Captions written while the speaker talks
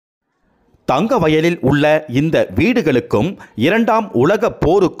தங்கவயலில் உள்ள இந்த வீடுகளுக்கும் இரண்டாம் உலக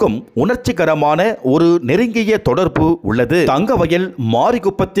போருக்கும் உணர்ச்சிகரமான ஒரு நெருங்கிய தொடர்பு உள்ளது. தங்கவயல்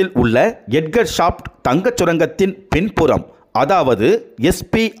மாரிகுப்பத்தில் உள்ள எட்கர் ஷாப்ட் தங்கச் சுரங்கத்தின் பின்புறம், அதாவது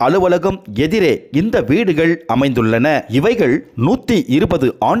எஸ்பி அலுவலகம் எதிரே இந்த வீடுகள் அமைந்துள்ளன. இவைகள் 120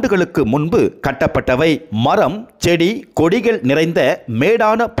 ஆண்டுகளுக்கு முன்பு கட்டப்பட்டவை. மரம், செடி, கொடிகள் நிறைந்த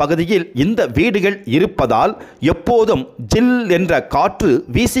மேடான பகுதியில் இந்த வீடுகள் இருப்பதால் எப்போதும் ஜில் என்ற காற்று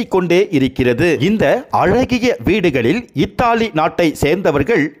வீசிக்கொண்டே இருக்கிறது. இந்த அழகிய வீடுகளில் இத்தாலி நாட்டை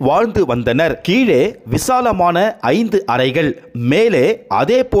சேர்ந்தவர்கள் வாழ்ந்து வந்தனர். கீழே விசாலமான 5 அறைகள், மேலே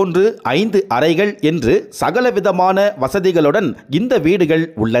அதே போன்று 5 அறைகள் என்று சகலவிதமான வசதிகள் இந்த வீடுகள்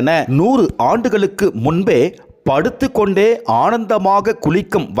உள்ளன. 100 ஆண்டுகளுக்கு முன்பே படுத்துக்கொண்டே ஆனந்தமாக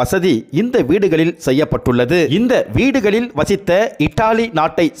குளிக்கும் வசதி இந்த வீடுகளில் செய்யப்பட்டுள்ளது. இந்த வீடுகளில் வசித்த இத்தாலி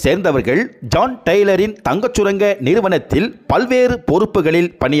நாட்டை சேர்ந்தவர்கள் ஜான் டெய்லரின் தங்கச் சுரங்க நிறுவனத்தில் பல்வேறு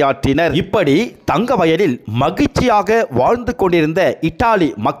பொறுப்புகளில் பணியாற்றினர். இப்படி தங்கவயலில் மகிழ்ச்சியாக வாழ்ந்து கொண்டிருந்த இத்தாலி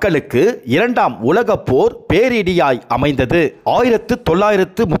மக்களுக்கு இரண்டாம் உலக போர் பேரிடியாய் அமைந்தது.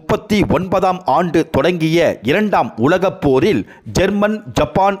 1939 ஆண்டு தொடங்கிய இரண்டாம் உலக போரில் ஜெர்மன்,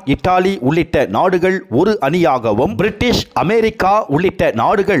 ஜப்பான், இத்தாலி உள்ளிட்ட நாடுகள் ஒரு அணியாக, பிரிட்டிஷ், அமெரிக்கா உள்ளிட்ட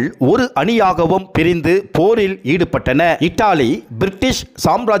நாடுகள் ஒரு அணியாகவும் பிரிந்து போரில் ஈடுபட்டன. இத்தாலி பிரிட்டிஷ்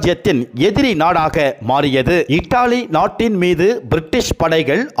சாம்ராஜ்யத்தின் எதிரி நாடாக மாறியது. இத்தாலி நாட்டின் மீது பிரிட்டிஷ்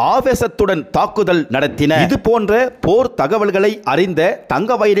படைகள் ஆவேசத்துடன் தாக்குதல் நடத்தின. இது போன்ற போர் தகவல்களை அறிந்த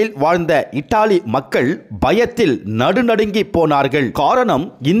தங்கவயலில் வாழ்ந்த இத்தாலி மக்கள் பயத்தில் நடுநடுங்கி போனார்கள். காரணம்,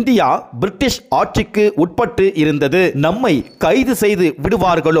 இந்தியா பிரிட்டிஷ் ஆட்சிக்கு உட்பட்டு இருந்தது. நம்மை கைது செய்து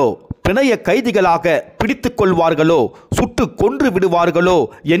விடுவார்களோ, பிணைய கைதிகளாக பிடித்துக் கொள்வார்களோ, சுட்டு கொன்று விடுவார்களோ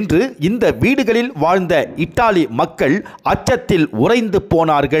என்று இந்த வீடுகளில் வாழ்ந்த இத்தாலி மக்கள் அச்சத்தில் உறைந்து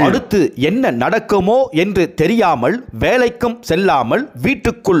போனார்கள். அடுத்து என்ன நடக்குமோ என்று தெரியாமல் வேலைக்கும் செல்லாமல்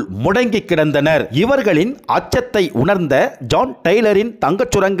வீட்டுக்குள் முடங்கி கிடந்தனர். இவர்களின் அச்சத்தை உணர்ந்த ஜான் டெய்லரின்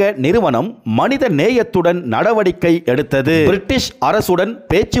தங்கச் சுரங்க நிறுவனம் மனித நேயத்துடன் நடவடிக்கை எடுத்தது. பிரிட்டிஷ் அரசுடன்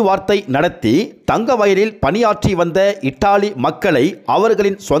பேச்சுவார்த்தை நடத்தி தங்கவயலில் பணியாற்றி வந்த இத்தாலி மக்களை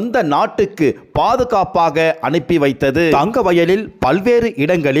அவர்களின் சொந்த நாட்டுக்கு பாதுகாப்பாக அனுப்பி வைத்தது. தங்கவயலில் பல்வேறு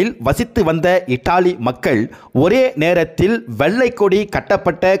இடங்களில் வசித்து வந்த இத்தாலி மக்கள் ஒரே நேரத்தில் வெள்ளை கொடி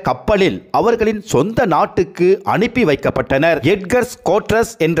கட்டப்பட்ட கப்பலில் அவர்களின் சொந்த நாட்டுக்கு அனுப்பி வைக்கப்பட்டனர். எட்கர்ஸ்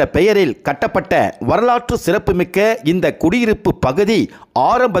கோட்ரஸ் என்ற பெயரில் கட்டப்பட்ட வரலாற்று சிறப்புமிக்க இந்த குடியிருப்பு பகுதி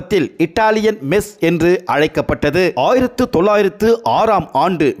ஆரம்பத்தில் இத்தாலியன் மெஸ் என்று அழைக்கப்பட்டது. 1906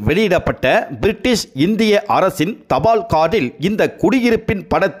 ஆண்டு வெளியிடப்பட்ட பிரிட்டிஷ் இந்திய அரசின் தபால் கார்டில் இந்த குடியிருப்பின்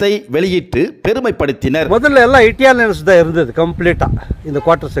படத்தை வெளியிட்டு பெருமைப்படுத்தினர். முதல்ல எல்லாம் இட்டாலியன்ஸ் தான் இருந்தது கம்ப்ளீட்டா இந்த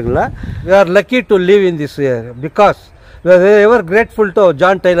குவார்டர்ஸ்ல. we are lucky to live in this area because we are ever grateful to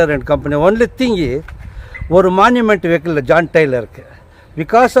John Taylor and company. Only thing is ஒரு monument வைக்கல John Taylorக்கு.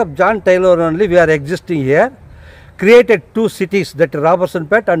 Because of John Taylor only we are existing here. Created 2 cities, that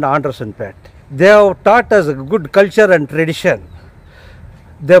Robertsonpet and Andersonpet. They have taught us good culture and tradition.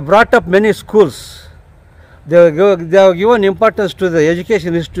 They brought up many schools. They have given importance to the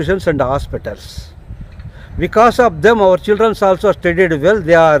education institutions and hospitals. Because of them our children also studied well.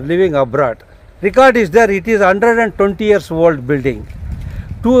 They are living abroad. Record is there, it is 120 years old building.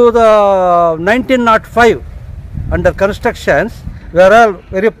 To the 1905 under constructions, we are all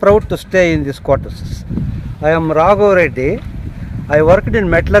very proud to stay in these quarters. I am Raghav Reddy. I worked in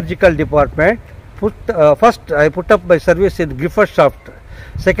metallurgical department. First I put up my service in Kgf shaft,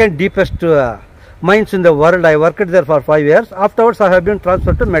 second deepest mines in the world. I worked there for 5 years. Afterwards I have been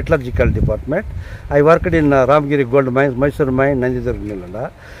transferred to metallurgical department. I worked in Ramgiri gold mines, Mysore mine, Nanjidurg Nilanda.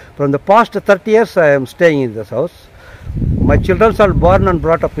 From the past 30 years I am staying in this house. My children are born and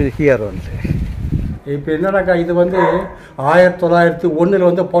brought up here only. இப்போ என்னடாக்கா, இது வந்து 1901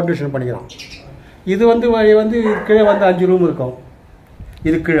 வந்து foundation பண்ணிக்கிறோம். இது வந்து கீழே வந்து 5 room இருக்கும்.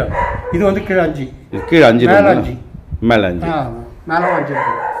 இது கீழே, இது வந்து கீழே 5, கீழே 5, மேலே 5, மேலே 5, மேலே 5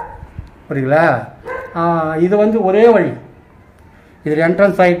 இருக்கு. புரியுங்களா? இது வந்து ஒரே வழி. இது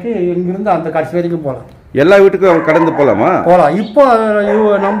என்ட்ரன்ஸ் ஆகிட்டு இங்கிருந்து அந்த கடைசி வரைக்கும் போகலாம். எல்லா வீட்டுக்கும் கடந்து போகலாமா? போகலாம். இப்போ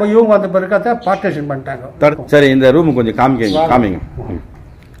நம்ம இவங்க வந்த பிறகு பார்ட்டிஷன் பண்ணிட்டாங்க. சரி, இந்த ரூம் கொஞ்சம் காமிங்க.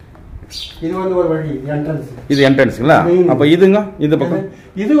 இது வந்து ஒரு வழி, என்ட்ரன்ஸ். இது என்ட்ரன்ஸுங்களா? அப்போ இதுங்க இந்த பக்கம்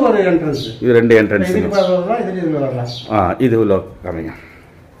இது ஒரு என்ட்ரன்ஸ். இது 2 என்ட்ரன்ஸ். இது வரலாம். இது உள்ள காமிங்க.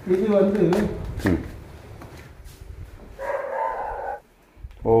 இது வந்து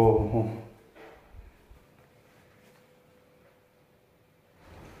ஓ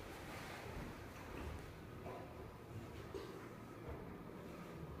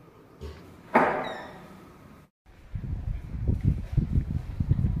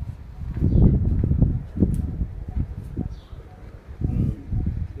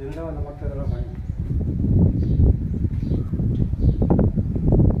அந்த மற்ற இதெல்லாம் பண்ணி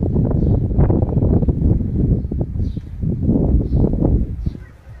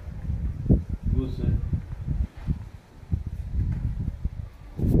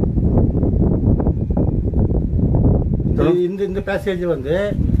இந்த பேசேஜ் வந்து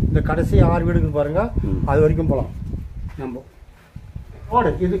இந்த கடைசி 6 வீடுக்கு பாருங்க, அது வரைக்கும் போகலாம் நம்ம. ரோடு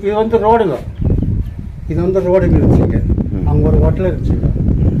இது வந்து ரோடுங்க, இது வந்து ரோடுங்க இருந்துச்சுங்க. அங்கே ஒரு ஹோட்டல் இருந்துச்சுங்க.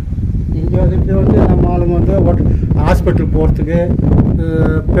 இங்கே வந்துட்டு வந்து நம்ம ஆளுங்க வந்து ஹாஸ்பிட்டல் போகிறதுக்கு,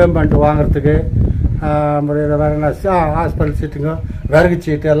 பேமெண்ட் வாங்குறதுக்கு, வேறு என்ன ஹாஸ்பிட்டல் சீட்டுங்க, விறகு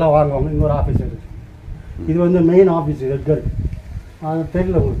சீட்டு எல்லாம் வாங்குவாங்க. இங்கே ஒரு ஆஃபீஸ் இருக்குது. இது வந்து மெயின் ஆஃபீஸ் ஹெட்கர். அது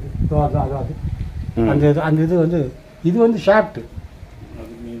தெரியல உங்களுக்கு. அது அந்த இது வந்து இது வந்து ஷாப்ட்டு.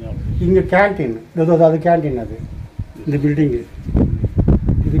 இங்கே கேன்டீன், அது கேன்டீன். அது இந்த பில்டிங்கு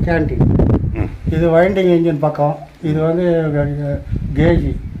இது கேன்டீன். இது வைண்டிங் இன்ஜின் பக்கம். இது வந்து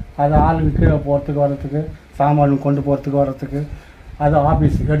கேஜி, அது ஆளுங்க கீழே போகிறதுக்கு வர்றதுக்கு, சாமான் கொண்டு போகிறதுக்கு வர்றதுக்கு. அது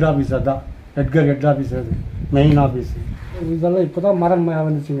ஆஃபீஸ், ஹெட் ஆஃபீஸ். அதுதான் ஹெட்கர் ஹெட் ஆஃபீஸ். அது மெயின் ஆஃபீஸ். இதெல்லாம் இப்போ தான் மரம்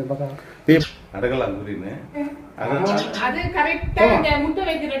வந்துச்சுங்க பக்கம். அடகலாம் குறின்னு அது கரெக்ட்டா இந்த முட்டை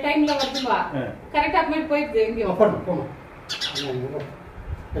வைக்கிற டைம்ல வருதுவா. கரெக்ட்டா போய் போயிடுது. எங்கயோ போமா.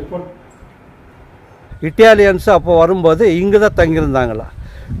 இட்டாலியன்ஸ் அப்போ வரும்போது இங்கே தான் தங்கியிருந்தாங்களா.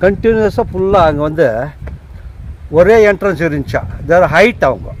 கண்டினியூஸாக ஃபுல்லாக அங்கே வந்து ஒரே என்ட்ரன்ஸ் இருந்துச்சா. வேறு ஹைட்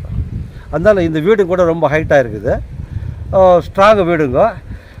அவங்க. அதனால் இந்த வீடு கூட ரொம்ப ஹைட்டாக இருக்குது. ஸ்ட்ராங்கு வீடுங்க.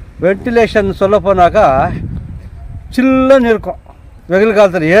 வென்டிலேஷன் சொல்ல போனாக்கா சில்லுன்னு இருக்கும். வெயில்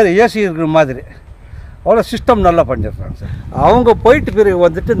காலத்தில் ஏசி இருக்கிற மாதிரி அவ்வளோ சிஸ்டம் நல்லா பண்ணிடுறாங்க சார். அவங்க போயிட்டு பிறகு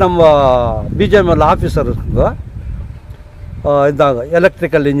வந்துட்டு நம்ம பிஜிஎம்எல் ஆஃபீஸர் இருக்குங்க இருந்தாங்க.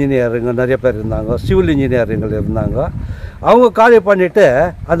 எலக்ட்ரிக்கல் இன்ஜினியருங்க நிறைய பேர் இருந்தாங்க. சிவில் இன்ஜினியரிங்கள் இருந்தாங்க. அவங்க காலி பண்ணிவிட்டு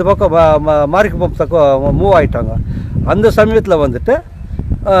அந்த பக்கம் மாரிக்குப்பம் பக்கம் மூவ் ஆகிட்டாங்க. அந்த சமயத்தில் வந்துட்டு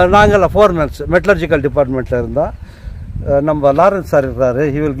நாங்கள் ஃபோர்மன்ஸ் மெட்டலர்ஜிக்கல் டிபார்ட்மெண்ட்டில் இருந்தோம். நம்ம லாரன்ஸ் சார் இருக்கிறாரு.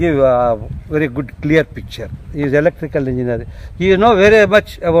 He will give very good clear picture. He is electrical engineer. He no very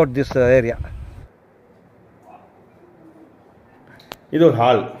much about this area. இது ஒரு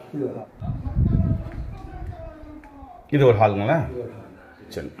ஹால். இது ஒரு ஹாலுங்களா?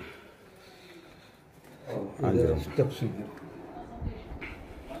 சரி. ஸ்டெப்ஸ்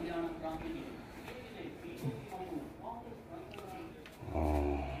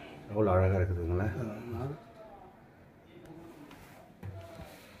எவ்வளோ அழகாக இருக்குதுங்களா.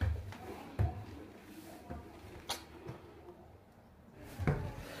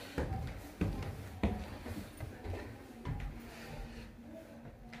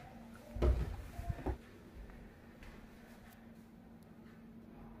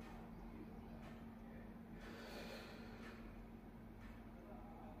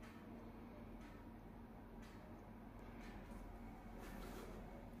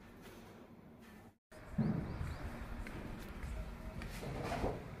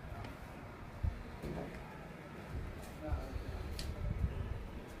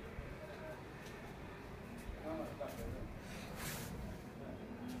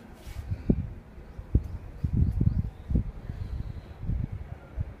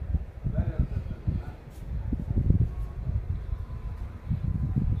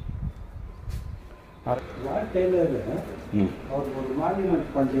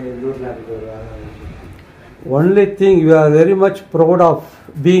 Only thing we are very much proud of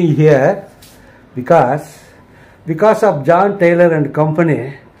being here because of John Taylor and Company,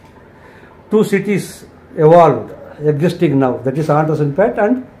 2 cities evolved existing now, that is Andersonpet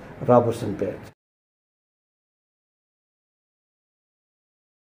and Robertsonpet.